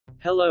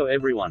Hello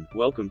everyone,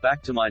 welcome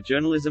back to my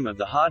Journalism of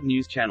the Heart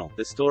news channel.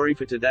 The story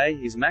for today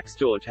is Max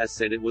George has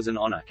said it was an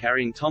honor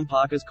carrying Tom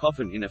Parker's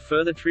coffin in a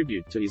further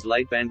tribute to his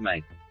late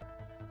bandmate.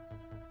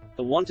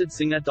 The wanted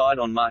singer died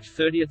on March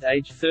 30,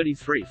 aged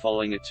 33,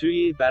 following a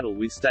 2-year battle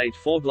with stage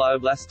 4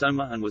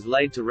 glioblastoma and was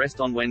laid to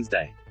rest on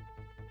Wednesday.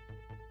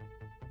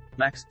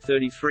 Max,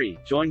 33,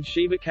 joined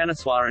Shiva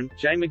Kanaswaran,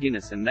 Jay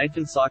McGuinness and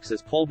Nathan Sykes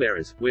as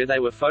pallbearers, where they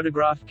were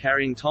photographed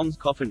carrying Tom's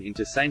coffin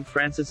into St.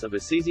 Francis of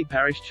Assisi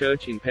Parish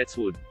Church in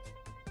Pettswood.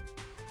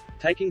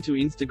 Taking to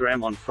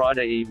Instagram on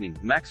Friday evening,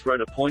 Max wrote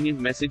a poignant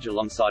message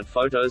alongside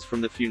photos from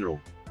the funeral.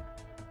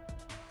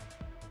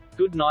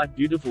 "Good night,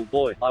 beautiful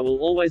boy, I will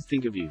always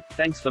think of you.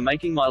 Thanks for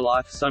making my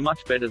life so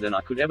much better than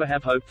I could ever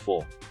have hoped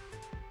for.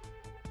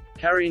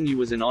 Carrying you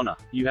was an honor.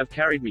 You have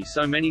carried me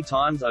so many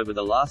times over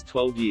the last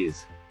 12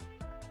 years.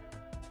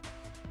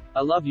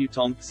 I love you,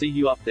 Tom. See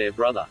you up there,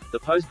 brother." The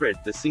post read.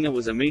 The singer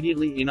was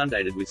immediately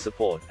inundated with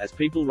support, as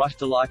people rushed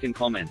to like and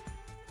comment.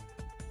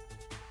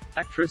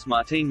 Actress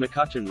Martine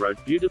McCutcheon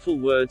wrote, "Beautiful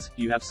words,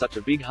 you have such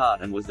a big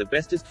heart and was the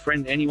bestest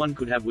friend anyone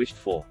could have wished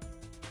for.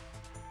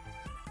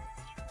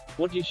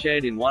 What you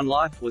shared in one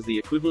life was the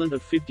equivalent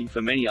of 50 for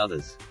many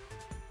others.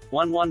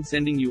 1-1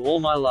 sending you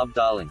all my love,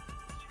 darling."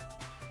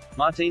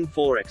 Martine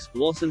 4X,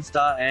 Lawson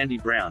star Andy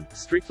Brown,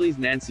 Strictly's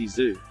Nancy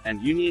Zhu,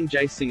 and Union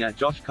J singer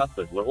Josh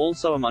Cuthbert were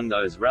also among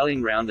those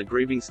rallying round the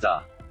grieving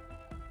star.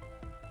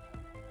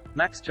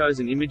 Max chose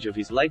an image of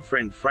his late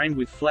friend framed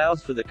with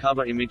flowers for the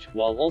cover image,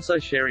 while also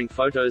sharing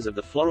photos of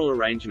the floral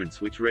arrangements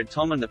which read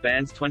Tom and the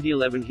band's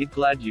 2011 hit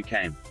Glad You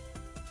Came.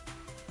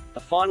 A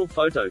final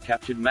photo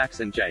captured Max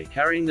and Jay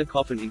carrying the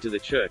coffin into the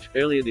church.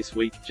 Earlier this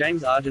week,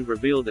 James Argent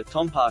revealed that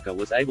Tom Parker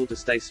was able to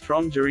stay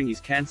strong during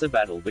his cancer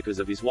battle because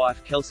of his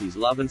wife Kelsey's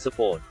love and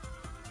support.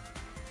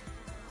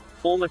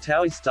 Former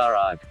Towie star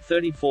Arg,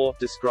 34,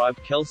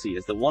 described Kelsey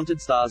as the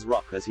wanted star's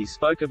rock as he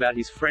spoke about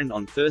his friend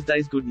on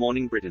Thursday's Good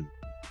Morning Britain.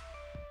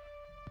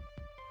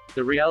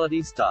 The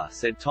reality star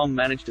said Tom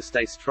managed to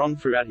stay strong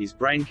throughout his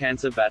brain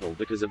cancer battle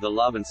because of the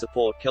love and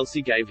support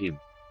Kelsey gave him.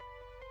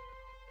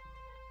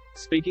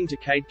 Speaking to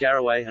Kate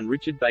Garraway and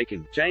Richard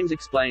Bacon, James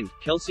explained,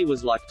 "Kelsey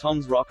was like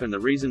Tom's rock and the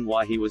reason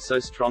why he was so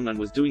strong and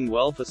was doing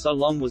well for so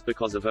long was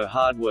because of her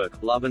hard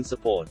work, love and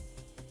support.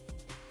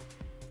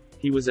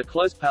 He was a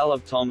close pal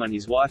of Tom and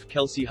his wife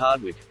Kelsey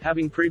Hardwick,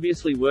 having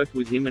previously worked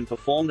with him and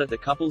performed at the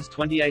couple's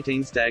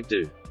 2018 Stag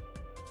Do."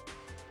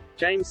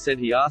 James said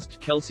he asked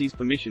Kelsey's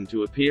permission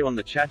to appear on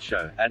the chat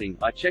show, adding,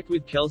 "I checked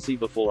with Kelsey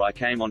before I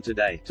came on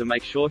today, to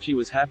make sure she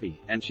was happy,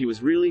 and she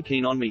was really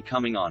keen on me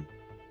coming on.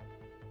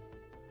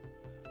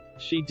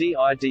 She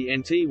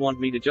didn't want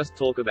me to just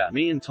talk about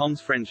me and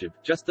Tom's friendship,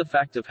 just the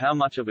fact of how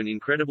much of an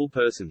incredible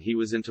person he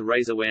was and to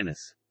raise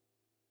awareness."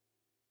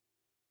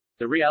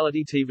 The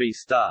reality TV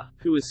star,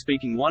 who was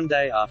speaking one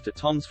day after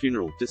Tom's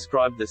funeral,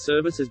 described the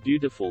service as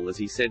beautiful as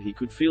he said he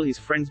could feel his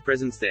friend's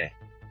presence there.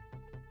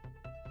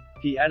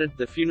 He added,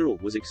 "The funeral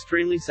was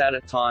extremely sad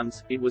at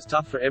times, it was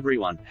tough for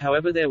everyone,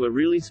 however there were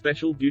really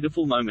special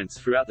beautiful moments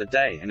throughout the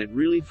day and it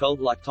really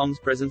felt like Tom's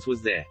presence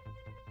was there.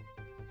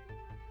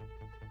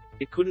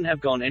 It couldn't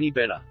have gone any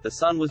better, the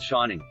sun was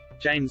shining."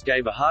 James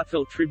gave a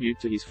heartfelt tribute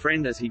to his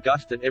friend as he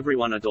gushed that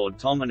everyone adored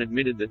Tom and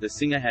admitted that the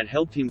singer had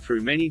helped him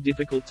through many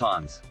difficult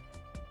times.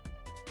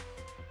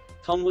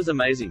 "Tom was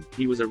amazing,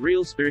 he was a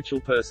real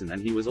spiritual person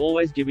and he was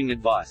always giving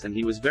advice and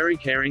he was very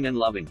caring and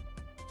loving.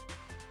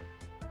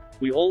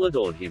 We all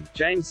adored him,"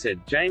 James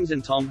said. James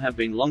and Tom have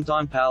been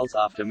longtime pals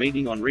after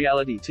meeting on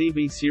reality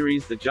TV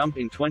series The Jump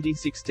in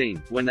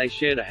 2016, when they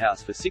shared a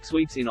house for 6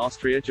 weeks in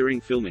Austria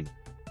during filming.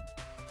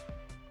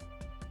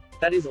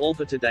 That is all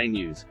for today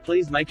news.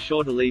 Please make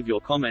sure to leave your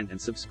comment and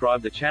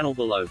subscribe the channel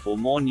below for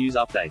more news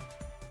update.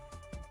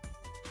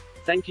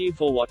 Thank you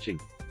for watching.